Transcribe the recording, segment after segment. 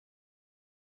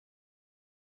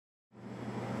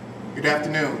Good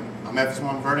afternoon. I'm Class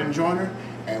Vernon Joiner,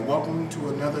 and welcome to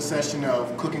another session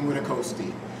of Cooking with a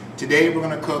Coastie. Today we're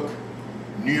going to cook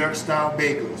New York style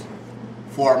bagels.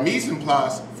 For our mise en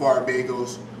place for our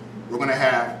bagels, we're going to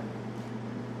have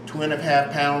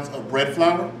 2.5 pounds of bread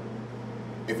flour.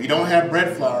 If you don't have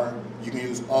bread flour, you can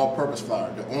use all-purpose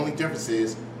flour. The only difference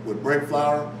is with bread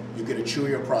flour, you get a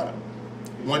chewier product.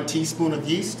 1 teaspoon of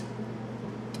yeast.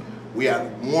 We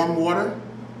have warm water,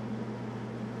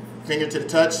 finger to the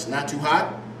touch, not too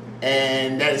hot,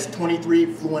 and that is 23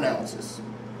 fluid ounces.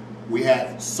 We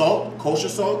have salt, kosher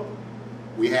salt.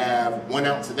 We have 1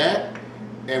 ounce of that,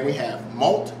 and we have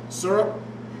malt syrup.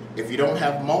 If you don't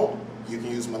have malt, you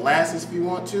can use molasses if you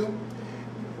want to,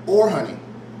 or honey.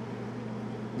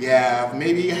 We have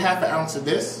maybe 1/2 ounce of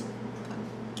this,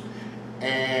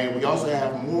 and we also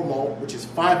have more malt, which is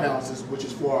 5 ounces, which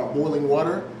is for our boiling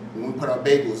water when we put our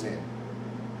bagels in.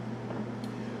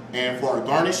 And for our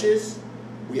garnishes,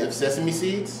 we have sesame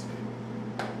seeds,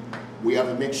 we have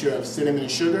a mixture of cinnamon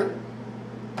and sugar,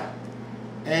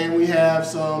 and we have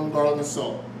some garlic and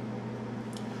salt.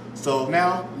 So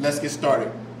now, let's get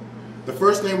started. The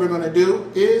first thing we're going to do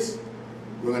is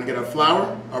we're going to get our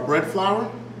flour, our bread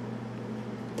flour,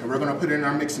 and we're going to put it in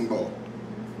our mixing bowl.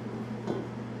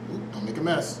 Don't make a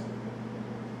mess.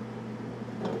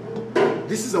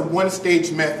 This is a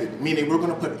one-stage method, meaning we're going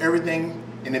to put everything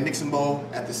in the mixing bowl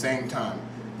at the same time.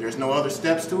 There's no other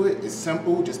steps to it. It's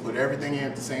simple. Just put everything in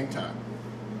at the same time.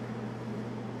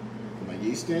 Put my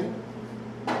yeast in.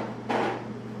 Put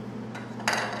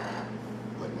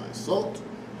my salt.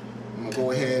 I'm going to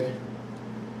go ahead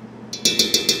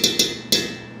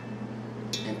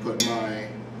and put my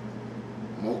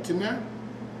malt in there.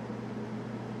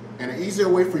 And an easier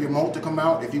way for your malt to come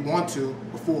out, if you want to,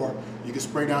 before, you can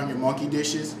spray down your monkey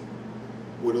dishes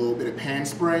with a little bit of pan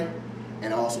spray,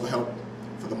 and also help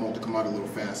for the malt to come out a little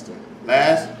faster.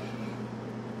 Last,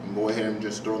 I'm going to go ahead and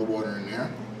just throw the water in there.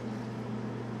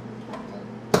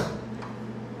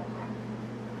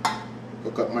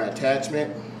 Hook up my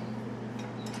attachment.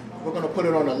 We're going to put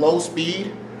it on a low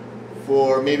speed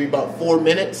for maybe about 4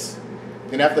 minutes.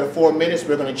 Then after the 4 minutes,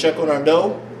 we're going to check on our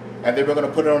dough, and then we're going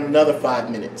to put it on another 5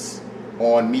 minutes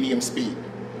on medium speed.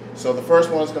 So the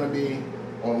first one is going to be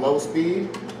on low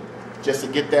speed, just to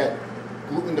get that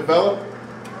gluten developed.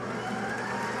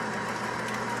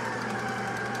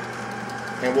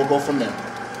 And we'll go from there.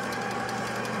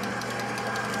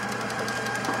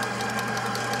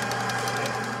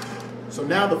 So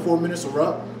now the 4 minutes are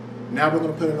up. Now we're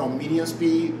going to put it on medium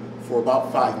speed for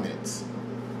about 5 minutes.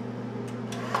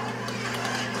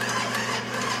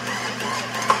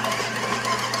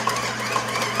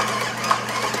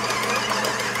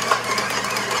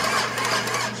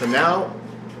 So now,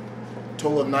 a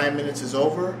total of 9 minutes is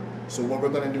over. So what we're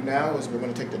going to do now is we're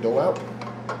going to take the dough out.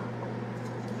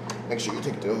 Make sure you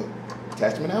take the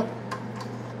attachment out.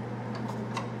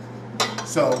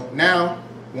 So now,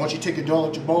 once you take your dough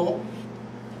out your bowl,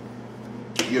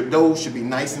 your dough should be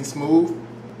nice and smooth.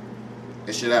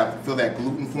 It should feel that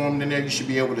gluten formed in there. You should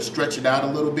be able to stretch it out a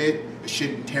little bit. It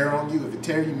shouldn't tear on you. If it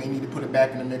tears, you may need to put it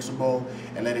back in the mixer bowl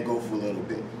and let it go for a little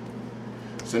bit.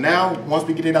 So now, once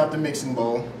we get it out the mixing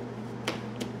bowl,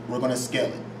 we're going to scale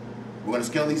it. We're going to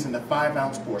scale these into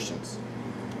 5-ounce portions.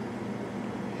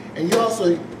 And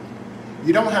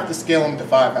you don't have to scale them to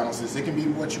 5 ounces. It can be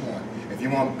what you want. If you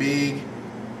want big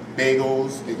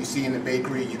bagels that you see in the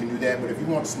bakery, you can do that. But if you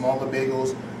want smaller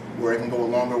bagels where it can go a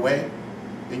longer way,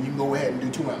 then you can go ahead and do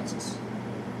 2 ounces.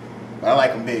 But I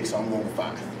like them big, so I'm going with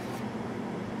 5.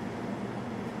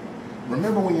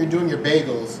 Remember, when you're doing your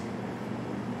bagels,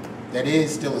 that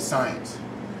is still a science.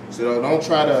 So don't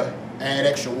try to add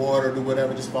extra water, do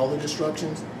whatever. Just follow the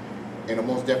instructions, and it'll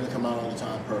most definitely come out all the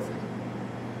time perfect.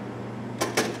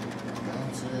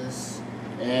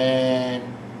 And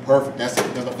perfect. That's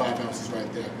another 5 ounces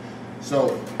right there.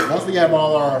 So once we have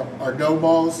all our dough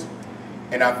balls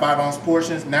and our 5-ounce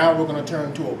portions, now we're going to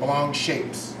turn to oblong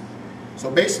shapes. So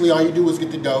basically all you do is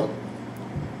get the dough,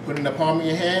 put it in the palm of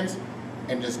your hands,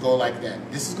 and just go like that.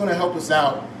 This is going to help us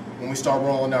out when we start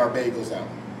rolling our bagels out.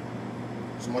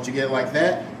 So once you get it like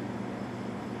that,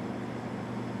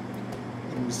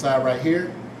 put them aside right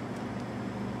here.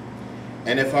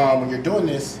 And if when you're doing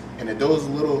this and the dough is a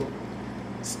little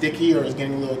sticky or it's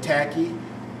getting a little tacky,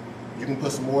 you can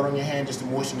put some water on your hand just to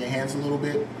moisten your hands a little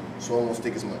bit so it won't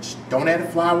stick as much. Don't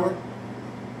add flour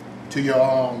to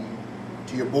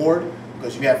your board,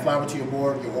 because if you add flour to your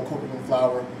board, you're overcooking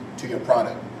flour to your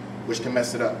product, which can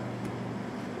mess it up.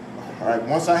 Alright,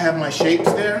 once I have my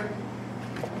shapes there,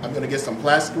 I'm going to get some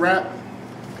plastic wrap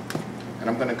and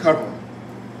I'm going to cover them.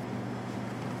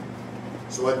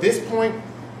 So at this point,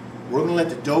 We're gonna let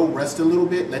the dough rest a little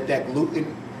bit, let that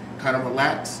gluten kind of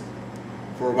relax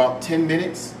for about 10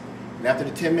 minutes. And after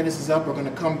the 10 minutes is up, we're gonna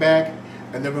come back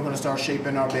and then we're gonna start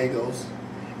shaping our bagels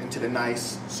into the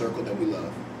nice circle that we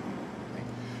love.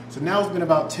 So now it's been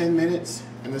about 10 minutes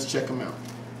and let's check them out.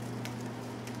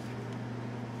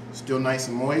 Still nice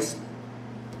and moist.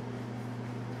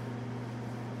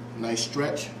 Nice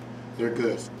stretch. They're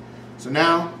good. So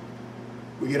now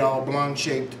we get our oblong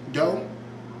shaped dough.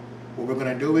 What we're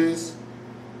gonna do is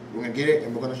we're gonna get it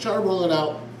and we're gonna try to roll it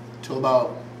out to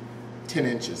about 10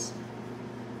 inches.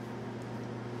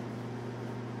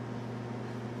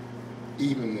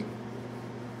 Evenly.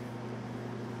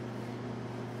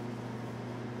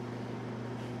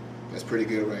 That's pretty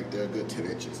good right there, good 10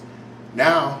 inches.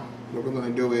 Now, what we're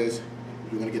gonna do is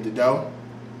we're gonna get the dough.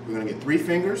 We're gonna get 3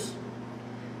 fingers,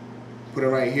 put it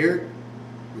right here.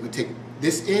 We're gonna take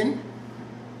this end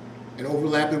and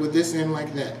overlap it with this end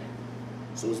like that.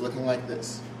 So it's looking like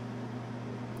this.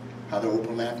 How they're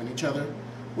overlapping each other.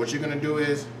 What you're gonna do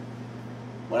is,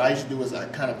 what I used to do is I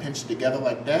kind of pinch it together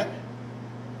like that.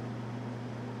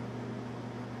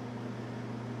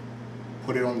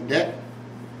 Put it on the deck,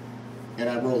 and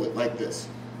I roll it like this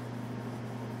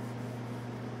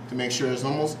to make sure it's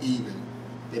almost even.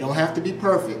 They don't have to be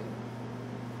perfect.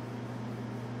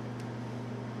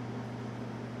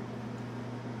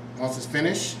 Once it's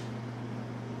finished,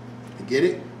 you get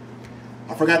it.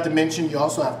 I forgot to mention you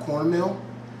also have cornmeal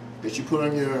that you put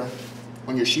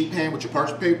on your sheet pan with your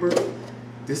parchment paper.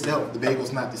 This helps the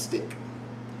bagels not to stick.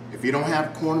 If you don't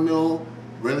have cornmeal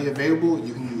readily available,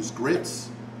 you can use grits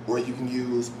or you can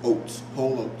use oats,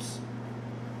 whole oats.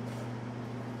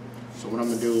 So what I'm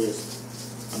gonna do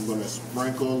is I'm gonna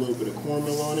sprinkle a little bit of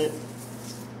cornmeal on it.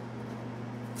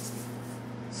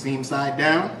 Seam side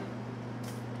down.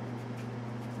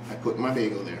 I put my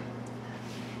bagel there.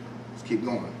 Let's keep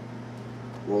going.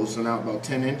 Roll this one out about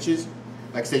 10 inches.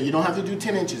 Like I said, you don't have to do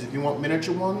 10 inches. If you want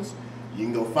miniature ones, you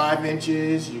can go 5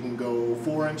 inches, you can go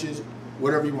 4 inches,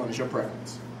 whatever you want, it's your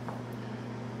preference.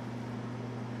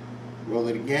 Roll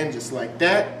it again just like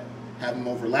that. Have them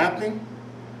overlapping.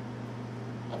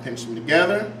 I pinch them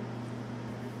together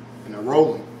and I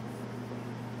roll them.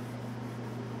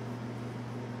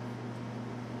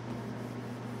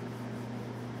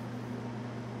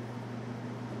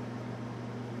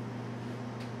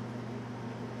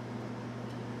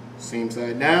 Same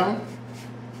side down.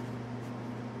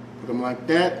 Put them like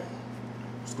that.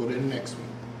 Let's go to the next one.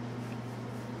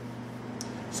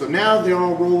 So now they're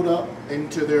all rolled up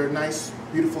into their nice,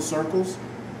 beautiful circles.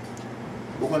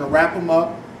 We're going to wrap them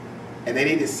up, and they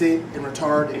need to sit and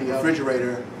retard in the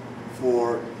refrigerator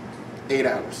for 8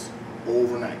 hours or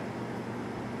overnight.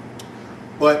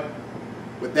 But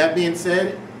with that being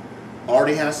said, I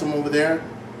already have some over there,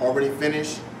 already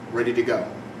finished, ready to go.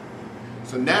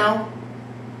 So now,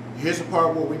 here's the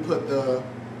part where we put the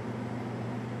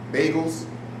bagels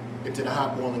into the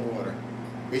hot boiling water,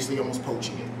 basically almost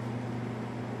poaching it.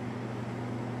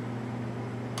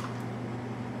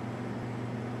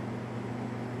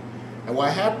 And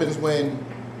what happens when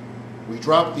we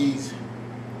drop these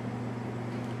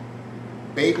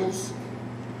bagels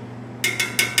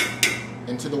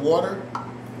into the water,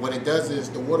 what it does is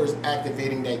the water is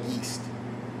activating that yeast.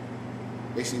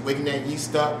 Basically waking that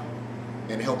yeast up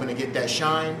and helping to get that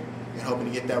shine and helping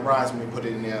to get that rise when we put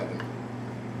it in the oven.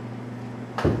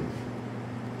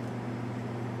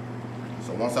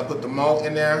 So once I put the malt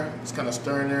in there, just kind of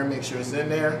stir in there, make sure it's in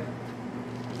there.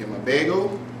 Get my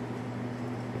bagel.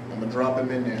 I'm gonna drop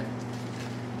them in there.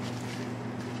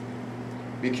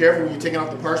 Be careful when you're taking off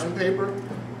the parchment paper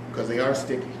because they are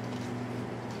sticky.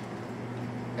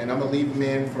 And I'm gonna leave them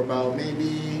in for about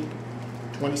maybe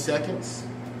 20 seconds,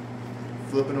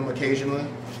 flipping them occasionally.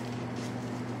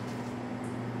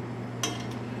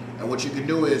 And what you can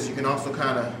do is you can also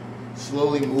kind of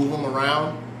slowly move them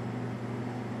around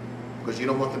because you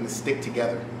don't want them to stick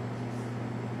together.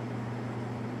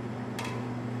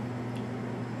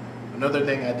 Another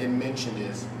thing I didn't mention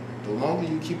is the longer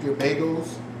you keep your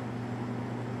bagels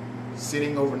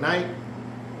sitting overnight,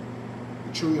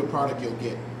 the chewier product you'll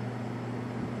get.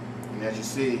 And as you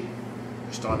see,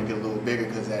 they're starting to get a little bigger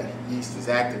because that yeast is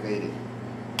activated.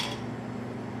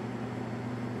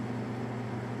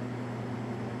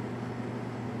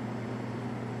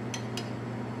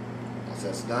 Once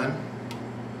that's done,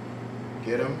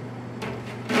 get them,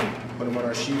 put them on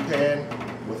our sheet pan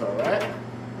with our rack.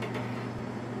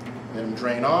 Let them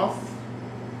drain off.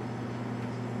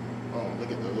 Oh, look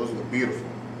at those. Those look beautiful.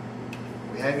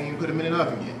 We haven't even put them in an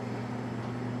oven yet.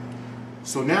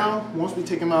 So now, once we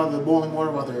take them out of the boiling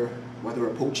water while they're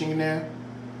poaching in there,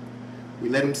 we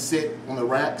let them sit on the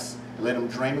racks and let them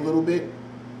drain a little bit.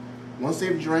 Once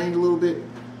they've drained a little bit,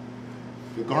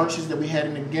 the garnishes that we had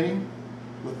in the beginning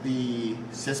with the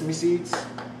sesame seeds,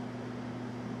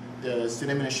 the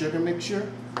cinnamon and sugar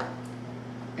mixture,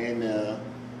 and the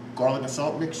garlic and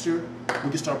salt mixture, we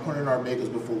can start putting in our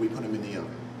bagels before we put them in the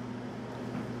oven.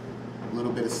 A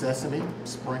little bit of sesame,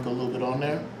 sprinkle a little bit on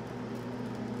there.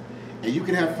 And you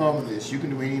can have fun with this. You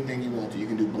can do anything you want to. You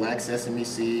can do black sesame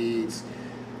seeds.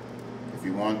 If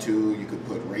you want to, you could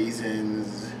put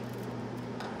raisins.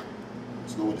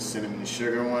 Let's go with the cinnamon and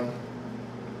sugar one.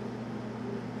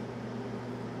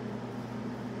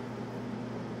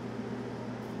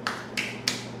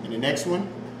 And the next one,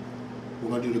 we're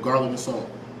going to do the garlic and salt.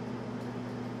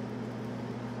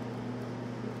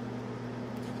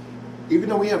 Even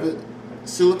though we have a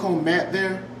silicone mat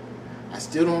there, I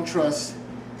still don't trust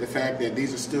the fact that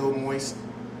these are still moist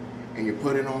and you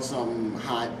put it on something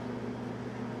hot,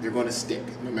 they're going to stick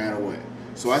no matter what.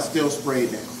 So I still spray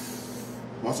it down.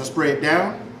 Once I spray it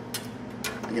down,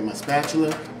 I get my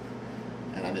spatula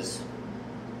and I just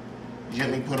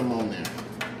gently put them on there.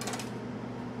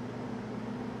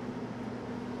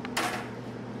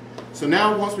 So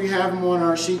now once we have them on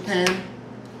our sheet pan,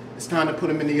 it's time to put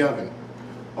them in the oven.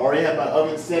 I already have my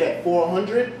oven set at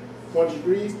 400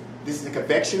 degrees. This is a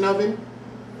convection oven.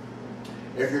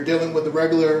 If you're dealing with the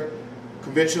regular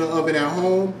conventional oven at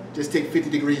home, just take 50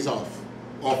 degrees off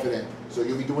of that. So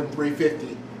you'll be doing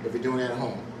 350 if you're doing it at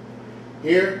home.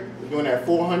 Here, we're doing it at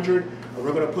 400, and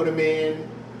we're going to put them in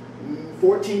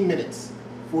 14 minutes.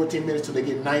 14 minutes till they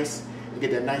get nice and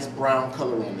get that nice brown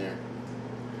color on there.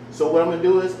 So what I'm going to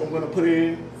do is I'm going to put it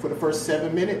in for the first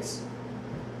 7 minutes.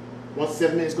 Once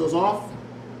 7 minutes goes off,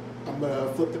 I'm going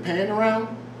to flip the pan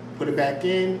around, put it back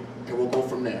in, and we'll go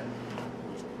from there.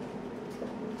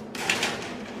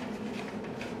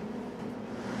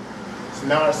 So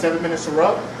now our 7 minutes are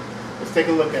up. Let's take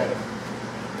a look at it.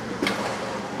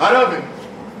 Hot oven.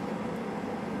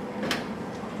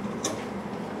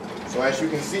 So as you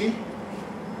can see,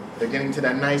 they're getting to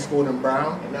that nice golden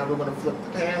brown. And now we're going to flip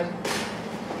the pan.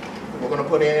 We're going to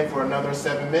put it in for another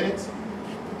 7 minutes,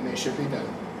 and they should be done.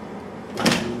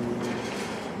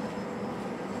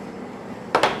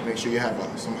 Make sure you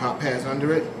have some hot pads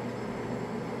under it.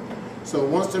 So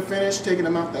once they're finished taking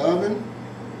them out the oven,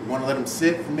 you want to let them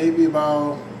sit for maybe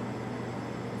about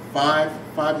 5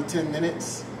 to 10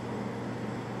 minutes.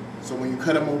 So when you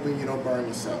cut them open, you don't burn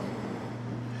yourself.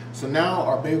 So now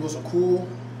our bagels are cool,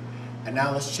 and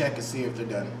now let's check and see if they're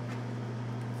done.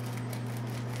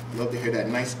 Love to hear that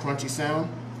nice crunchy sound.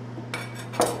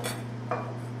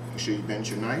 Make sure you bend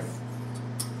your knife.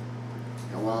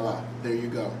 And voila, there you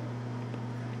go.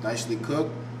 Nicely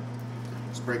cooked.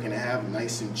 It's breaking in half,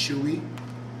 nice and chewy.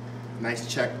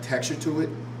 Nice texture to it.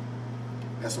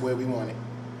 That's the way we want it.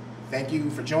 Thank you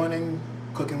for joining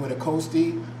Cooking with a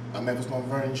Coastie. I'm Bagels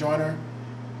Vernon Joiner.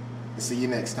 And see you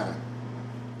next time.